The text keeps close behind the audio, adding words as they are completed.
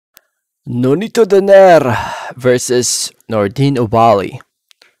Nonito Donaire versus Nordine Oubaali.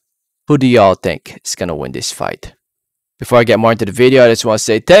 Who do y'all think is gonna win this fight? Before I get more into the video, I just want to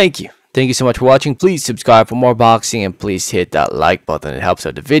say thank you. Thank you so much for watching. Please subscribe for more boxing and please hit that like button. It helps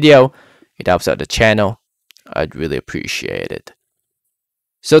out the video. It helps out the channel. I'd really appreciate it.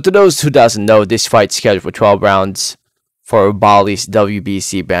 So to those who doesn't know, this fight is scheduled for 12 rounds for Oubaali's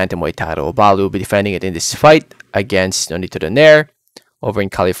WBC Bantamweight title. Oubaali will be defending it in this fight against Nonito Donaire over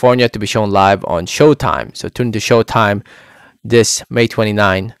in California to be shown live on Showtime. So tune to Showtime this May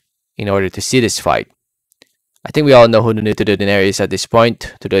 29 in order to see this fight. I think we all know who Nonito Donaire is at this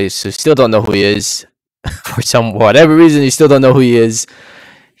point. To those who still don't know who he is, for whatever reason you still don't know who he is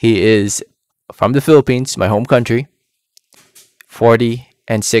from the Philippines, my home country.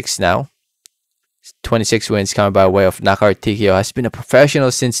 40-6 now. 26 wins coming by way of knockout TKO. Has been a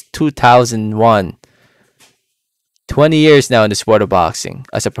professional since 2001. 20 years now in the sport of boxing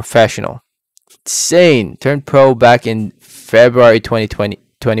as a professional. Insane. Turned pro back in February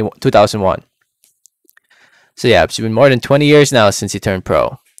 2001. So yeah, it's been more than 20 years now since he turned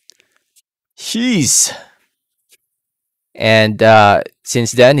pro. Jeez. And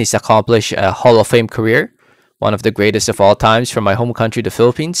since then, he's accomplished a Hall of Fame career. One of the greatest of all times from my home country, the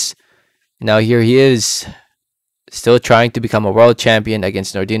Philippines. Now here he is, still trying to become a world champion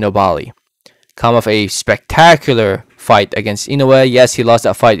against Nordine Oubaali. Come off a spectacular fight against Inoue. Yes, he lost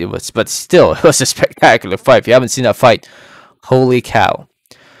that fight, but still, it was a spectacular fight. If you haven't seen that fight, holy cow.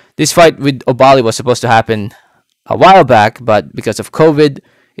 This fight with Oubaali was supposed to happen a while back, but because of COVID,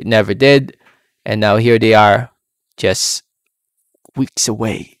 it never did. And now here they are, just weeks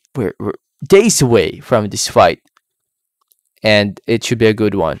away. We're days away from this fight. And it should be a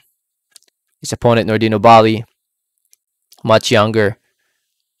good one. His opponent, Nordine Oubaali, much younger.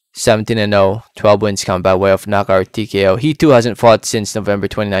 17-0, 12 wins come by way of knockout TKO. He too hasn't fought since November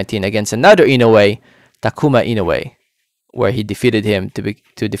 2019 against another Inoue, Takuma Inoue, where he defeated him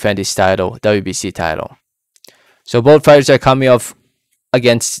to defend his title, WBC title. So both fighters are coming off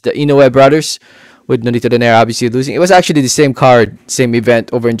against the Inoue brothers, with Nonito Donaire obviously losing. It was actually the same card, same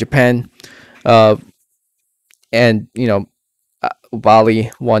event over in Japan. And, you know,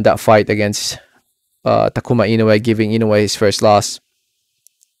 Oubaali won that fight against Takuma Inoue, giving Inoue his first loss.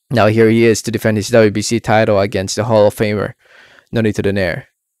 Now here he is to defend his WBC title against the Hall of Famer, Nonito Donaire.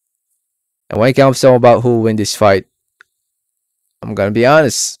 And when it comes to about who will win this fight, I'm going to be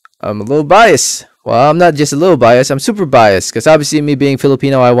honest, I'm a little biased. Well, I'm not just a little biased, I'm super biased. Because obviously me being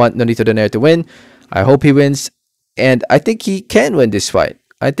Filipino, I want Nonito Donaire to win. I hope he wins. And I think he can win this fight.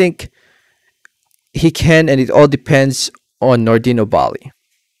 I think he can, and it all depends on Nordine Oubaali.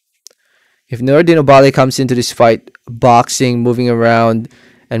 If Nordine Oubaali comes into this fight boxing, moving around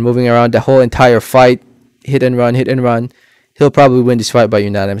the whole entire fight, hit and run, he'll probably win this fight by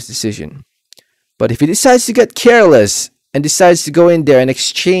unanimous decision. But if he decides to get careless and decides to go in there and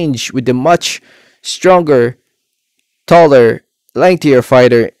exchange with the much stronger, taller, lengthier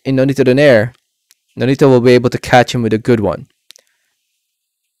fighter in Nonito Donaire, Nonito will be able to catch him with a good one.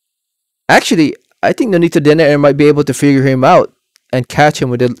 Actually, I think Nonito Donaire might be able to figure him out and catch him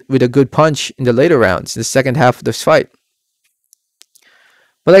with a good punch in the later rounds, the second half of this fight.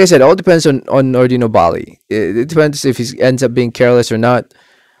 But like I said, it all depends on Nordine Oubaali. It depends if he ends up being careless or not.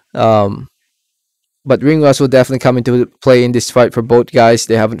 But ring rust will definitely come into play in this fight for both guys.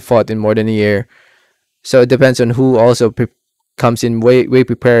 They haven't fought in more than a year. So it depends on who also comes in way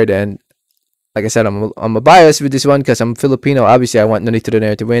prepared. And like I said, I'm a bias with this one because I'm Filipino. Obviously, I want Nonito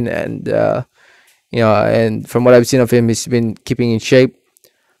Donaire to win. And, you know, and from what I've seen of him, he's been keeping in shape.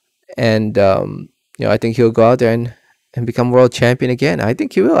 And, you know, I think he'll go out there and become world champion again. I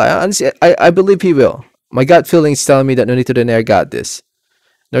think he will. I believe he will. My gut feeling is telling me that Nonito Donaire got this.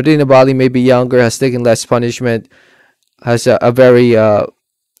 Nordine Oubaali may be younger, has taken less punishment, has a very I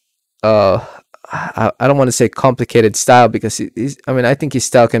don't want to say complicated style because I think his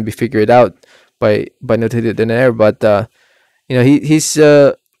style can be figured out by Nordine Donaire, but you know, he's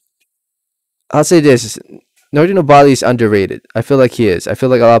I'll say this: Nordine Oubaali is underrated. I feel like he is. I feel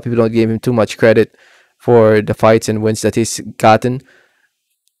like a lot of people don't give him too much credit for the fights and wins that he's gotten.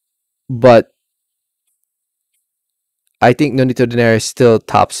 But I think Nonito Donaire still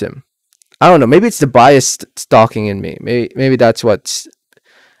tops him. I don't know. Maybe it's the bias talking in me. Maybe that's what's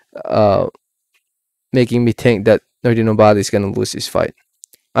making me think that Nordine Oubaali is going to lose this fight.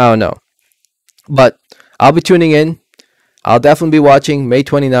 I don't know. But I'll be tuning in. I'll definitely be watching May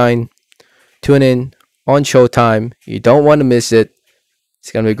 29. Tune in on Showtime. You don't want to miss it.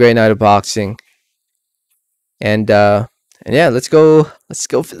 It's going to be a great night of boxing. And yeah, let's go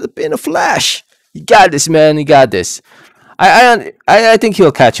Filipino Flash. You got this, man. You got this. I think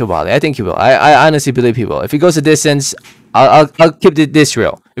he'll catch Oubaali. I think he will. I honestly believe he will. If he goes a distance, I'll keep this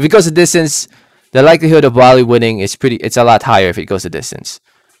real. If he goes a distance, the likelihood of Oubaali winning is pretty. It's a lot higher if he goes a distance.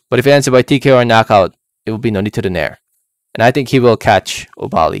 But if it ends up by TKO or knockout, it will be Nonito Donaire, and I think he will catch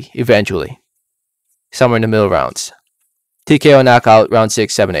Oubaali eventually, somewhere in the middle rounds. TKO knockout round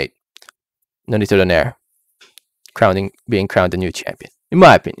 6, 7, 8. Nonito Donaire, being crowned the new champion, in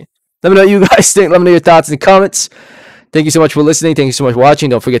my opinion. Let me know what you guys think. Let me know your thoughts in the comments. Thank you so much for listening. Thank you so much for watching.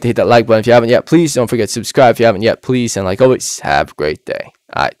 Don't forget to hit that like button if you haven't yet. Please don't forget to subscribe if you haven't yet. Please, and like always, have a great day.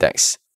 All right, thanks.